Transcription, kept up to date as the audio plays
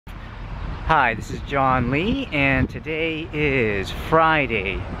Hi, this is John Lee, and today is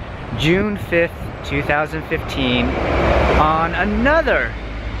Friday, June 5th, 2015, on another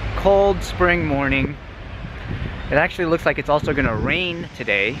cold spring morning. It actually looks like it's also going to rain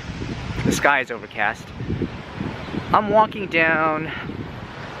today. The sky is overcast. I'm walking down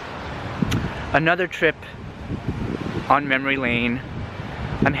another trip on memory lane.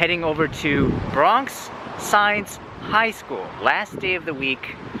 I'm heading over to Bronx Science High School, last day of the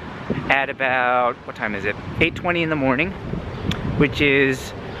week, at about, what time is it? 8:20 in the morning, which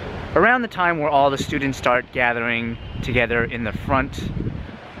is around the time where all the students start gathering together in the front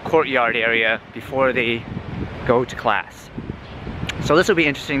courtyard area before they go to class. So this will be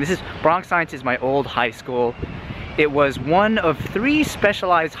interesting. Bronx Science is my old high school. It was one of 3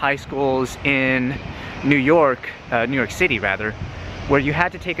 specialized high schools in New York City rather, where you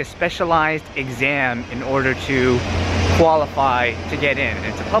had to take a specialized exam in order to qualify to get in. And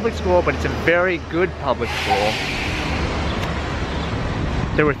it's a public school, but it's a very good public school.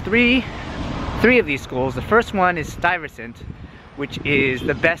 There were three of these schools. The first one is Stuyvesant, which is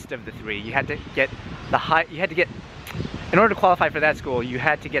the best of the 3. You had to get in order to qualify for that school, you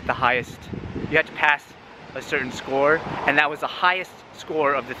had to get the highest, you had to pass a certain score, and that was the highest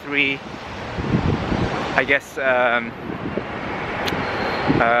score of the 3, I guess,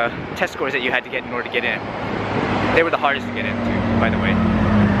 test scores that you had to get in order to get in. They were the hardest to get into, by the way.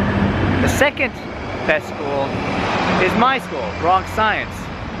 The second best school is my school, Bronx Science,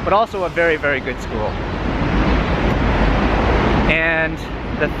 but also a very, very good school. And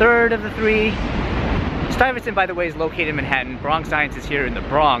the third of the 3, Stuyvesant, by the way, is located in Manhattan. Bronx Science is here in the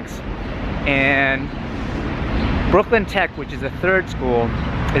Bronx. And Brooklyn Tech, which is the third school,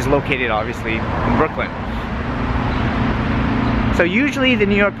 is located obviously in Brooklyn. So usually the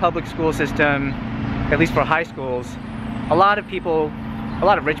New York public school system, at least for high schools, a lot of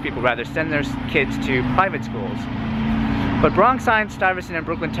rich people rather, send their kids to private schools. But Bronx Science, Stuyvesant, and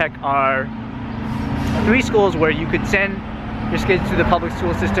Brooklyn Tech are 3 schools where you could send your kids to the public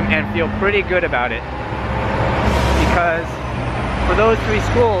school system and feel pretty good about it. Because for those 3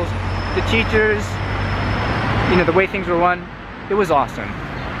 schools, the teachers, you know, the way things were run, it was awesome.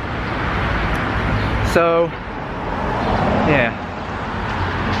 So, yeah.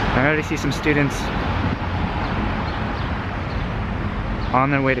 I already see some students on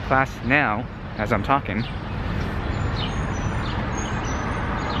their way to class now, as I'm talking.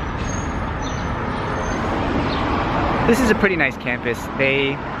 This is a pretty nice campus. It's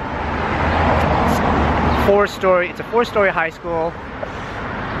a 4-story high school.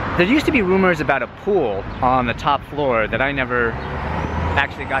 There used to be rumors about a pool on the top floor that I never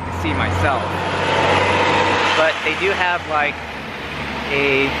actually got to see myself. But they do have like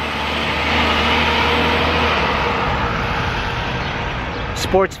a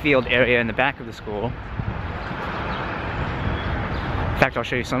sports field area in the back of the school. In fact, I'll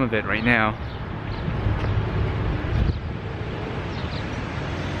show you some of it right now.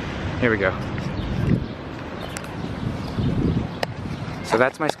 Here we go. So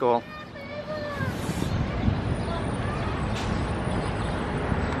that's my school.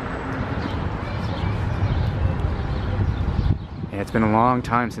 Yeah, it's been a long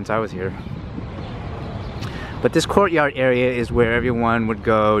time since I was here. But this courtyard area is where everyone would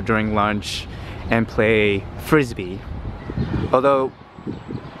go during lunch and play frisbee. Although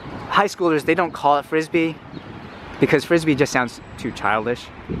high schoolers, they don't call it frisbee because frisbee just sounds too childish.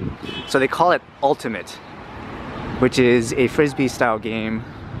 So they call it ultimate, which is a frisbee style game.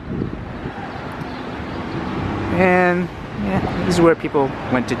 And yeah, this is where people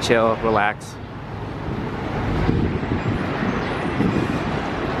went to chill, relax.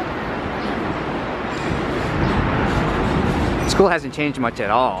 School hasn't changed much at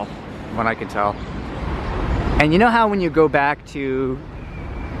all, from what I can tell. And you know how when you go back to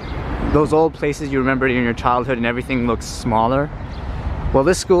those old places you remembered in your childhood and everything looks smaller? Well,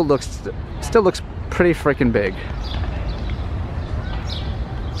 this school still looks pretty freaking big.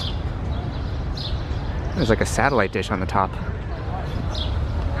 There's like a satellite dish on the top.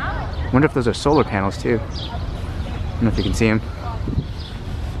 Wonder if those are solar panels too. I don't know if you can see them.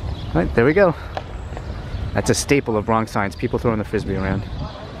 Alright, there we go. That's a staple of Bronx Science, people throwing the frisbee around.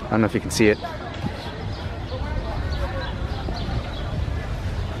 I don't know if you can see it.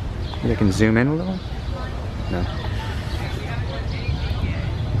 Maybe I can zoom in a little? No.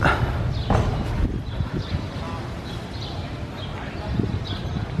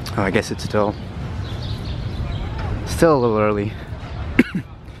 Oh, I guess it's still a little early.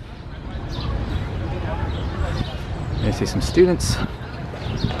 I see some students.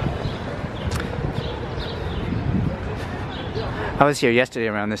 I was here yesterday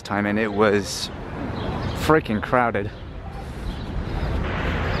around this time and it was freaking crowded.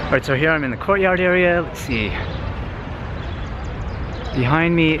 Alright, so here I'm in the courtyard area. Let's see.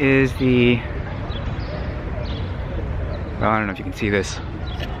 Behind me is the... well, I don't know if you can see this.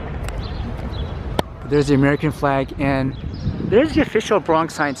 But there's the American flag and there's the official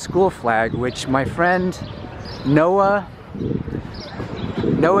Bronx Science School flag, which my friend Noah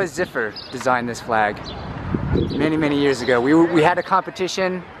Ziffer designed this flag many years ago. We had a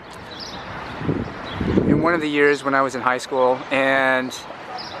competition in one of the years when I was in high school, and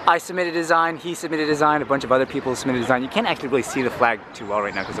I submitted a design, he submitted a design, a bunch of other people submitted a design. You can't actually really see the flag too well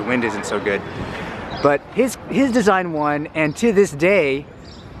right now because the wind isn't so good. But his design won, and to this day,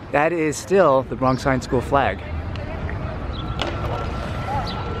 that is still the Bronx Science School flag.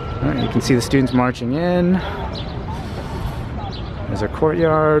 All right, you can see the students marching in. There's our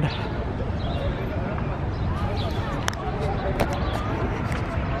courtyard.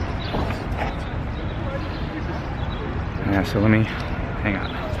 Yeah, so let me, hang on.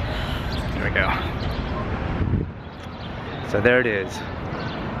 There we go. So there it is.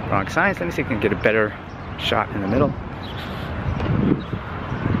 Bronx Science. Let me see if I can get a better shot in the middle.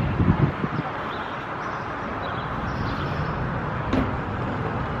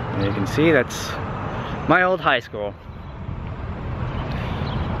 And you can see that's my old high school.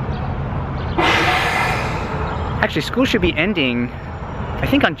 Actually, school should be ending, I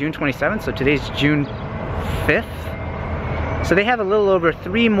think, on June 27th, so today's June 5th. So they have a little over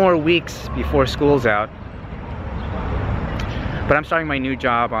 3 more weeks before school's out. But I'm starting my new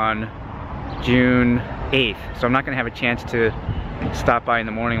job on June 8th, so I'm not going to have a chance to stop by in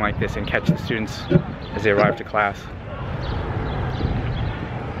the morning like this and catch the students as they arrive to class.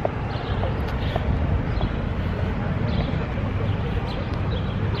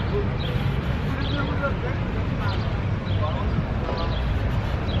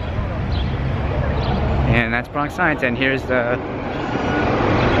 And that's Bronx Science, and here's the,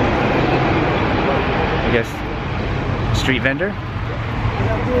 I guess, street vendor.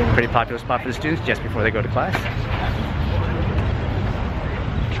 Pretty popular spot for the students just before they go to class.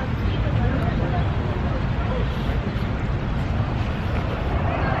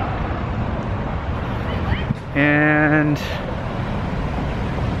 And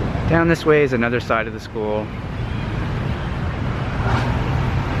down this way is another side of the school.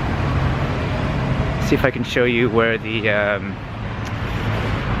 See if I can show you where the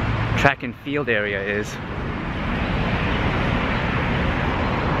track and field area is.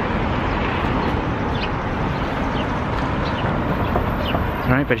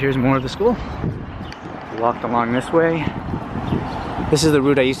 Alright, but here's more of the school. Walked along this way. This is the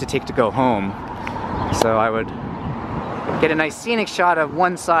route I used to take to go home. So I would get a nice scenic shot of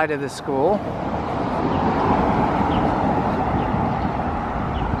one side of the school.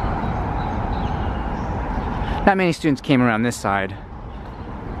 Not many students came around this side.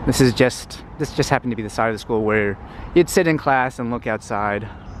 This just happened to be the side of the school where you'd sit in class and look outside,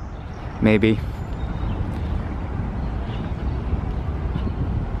 maybe.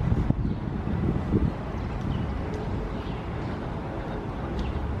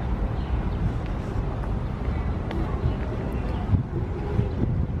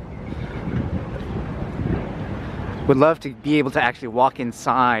 Would love to be able to actually walk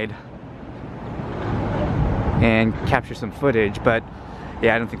inside and capture some footage, but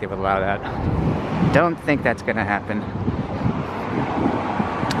yeah, I don't think they would allow that. Don't think that's gonna happen.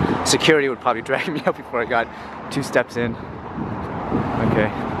 Security would probably drag me out before I got 2 steps in.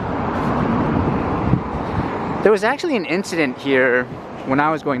 Okay. There was actually an incident here when I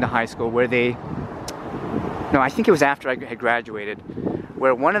was going to high school where I think it was after I had graduated,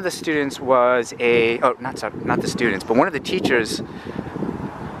 where one of the students was not the students, but one of the teachers,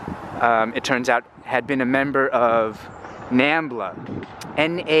 it turns out, had been a member of NAMBLA.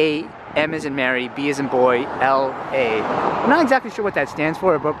 N-A-M as in Mary, B as in boy, L-A. I'm not exactly sure what that stands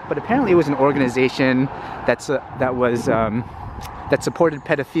for, but apparently it was an organization that supported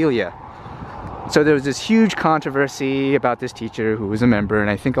pedophilia. So there was this huge controversy about this teacher who was a member, and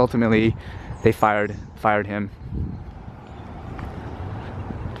I think ultimately they fired him.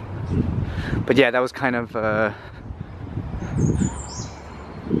 But yeah, that was kind of a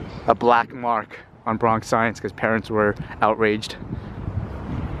black mark on Bronx Science because parents were outraged.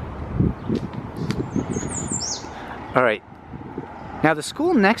 All right, now the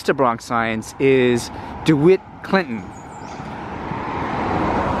school next to Bronx Science is DeWitt Clinton.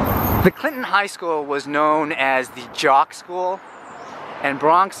 The Clinton High School was known as the jock school, and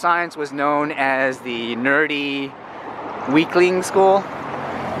Bronx Science was known as the nerdy weakling school.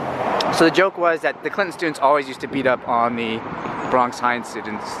 So the joke was that the Clinton students always used to beat up on the Bronx High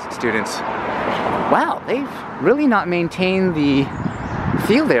students. Wow, they've really not maintained the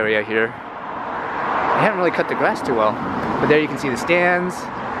field area here. They haven't really cut the grass too well. But there you can see the stands.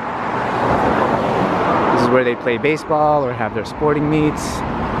 This is where they play baseball or have their sporting meets.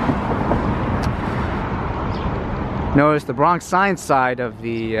 Notice the Bronx Science side of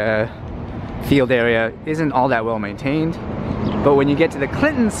the field area isn't all that well maintained. But when you get to the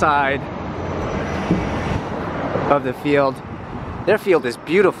Clinton side of the field, their field is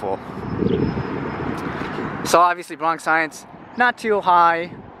beautiful. So obviously Bronx Science, not too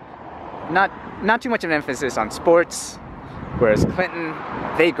high, not too much of an emphasis on sports, whereas Clinton,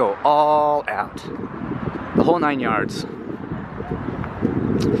 they go all out. The whole 9 yards.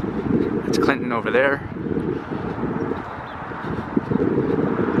 It's Clinton over there.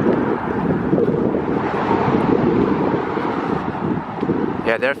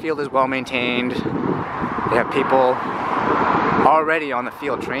 Yeah, their field is well maintained. They have people already on the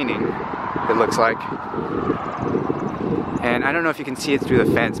field training, it looks like. And I don't know if you can see it through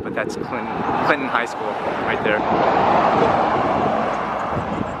the fence, but that's Clinton High School right there.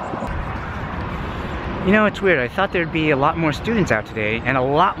 You know, it's weird. I thought there'd be a lot more students out today and a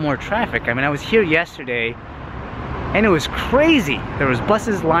lot more traffic. I mean, I was here yesterday and it was crazy. There was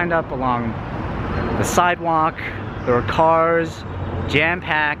buses lined up along the sidewalk. There were cars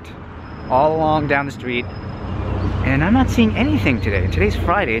jam-packed all along down the street. And I'm not seeing anything today. Today's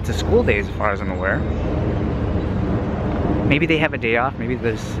Friday. It's a school day as far as I'm aware. Maybe they have a day off. Maybe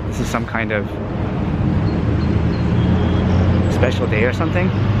this is some kind of special day or something,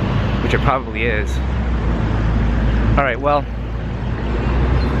 which it probably is. Alright, well,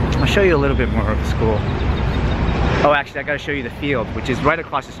 I'll show you a little bit more of the school. Oh, actually, I gotta show you the field, which is right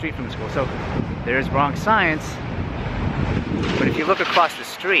across the street from the school. So, there's Bronx Science, but if you look across the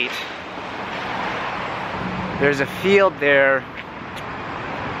street, there's a field there,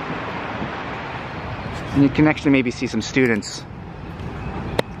 and you can actually maybe see some students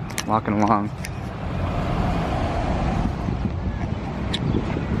walking along.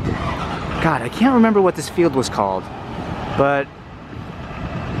 God, I can't remember what this field was called, but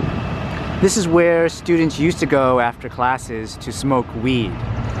this is where students used to go after classes to smoke weed.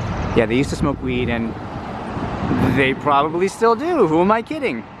 Yeah, they used to smoke weed, and they probably still do. Who am I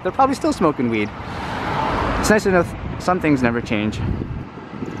kidding? They're probably still smoking weed. It's nice to know some things never change.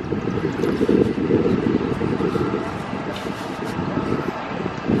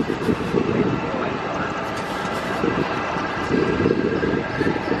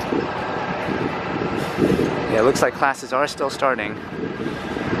 Yeah, it looks like classes are still starting.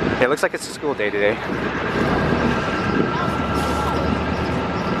 Yeah, it looks like it's a school day today.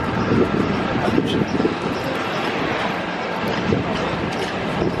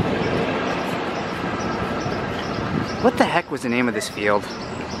 What the heck was the name of this field?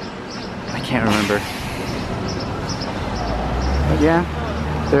 I can't remember. But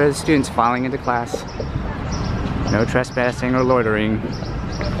yeah, there are students filing into class. No trespassing or loitering.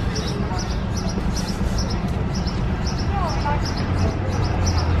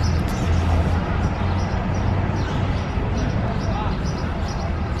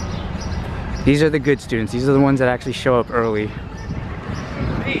 These are the good students. These are the ones that actually show up early.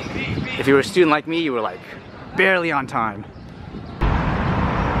 If you were a student like me, you were like barely on time.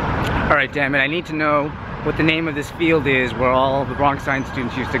 Alright, damn it, I need to know what the name of this field is where all the Bronx Science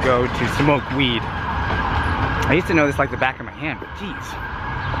students used to go to smoke weed. I used to know this like the back of my hand, but geez,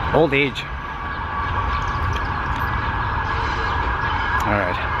 old age.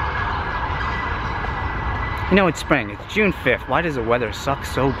 Alright. You know, it's spring. It's June 5th. Why does the weather suck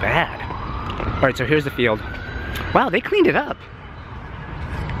so bad? Alright, so here's the field. Wow, they cleaned it up.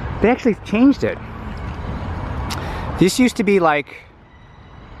 They actually changed it. This used to be like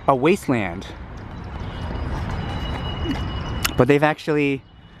a wasteland. But they've actually,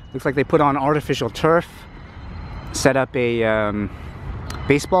 looks like they put on artificial turf, set up a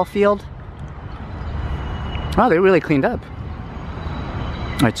baseball field. Oh, they really cleaned up.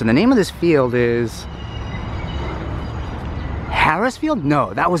 Alright, so the name of this field is Harris Field?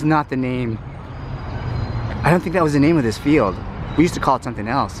 No, that was not the name. I don't think that was the name of this field. We used to call it something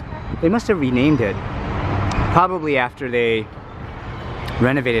else. They must have renamed it. Probably after they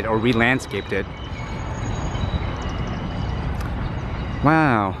renovated or re-landscaped it.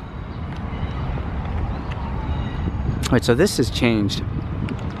 Wow. Alright, so this has changed.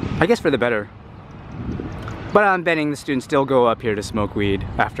 I guess for the better. But I'm betting the students still go up here to smoke weed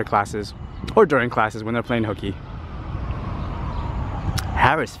after classes. Or during classes when they're playing hooky.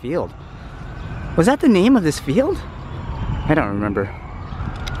 Harris Field. Was that the name of this field? I don't remember.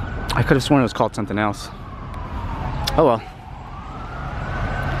 I could have sworn it was called something else. Oh well.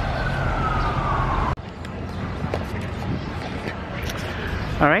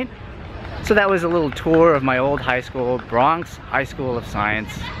 All right, so that was a little tour of my old high school, Bronx High School of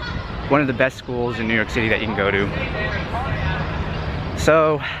Science. One of the best schools in New York City that you can go to.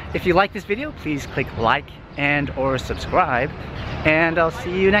 So if you like this video, please click like and or subscribe, and I'll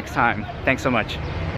see you next time. Thanks so much.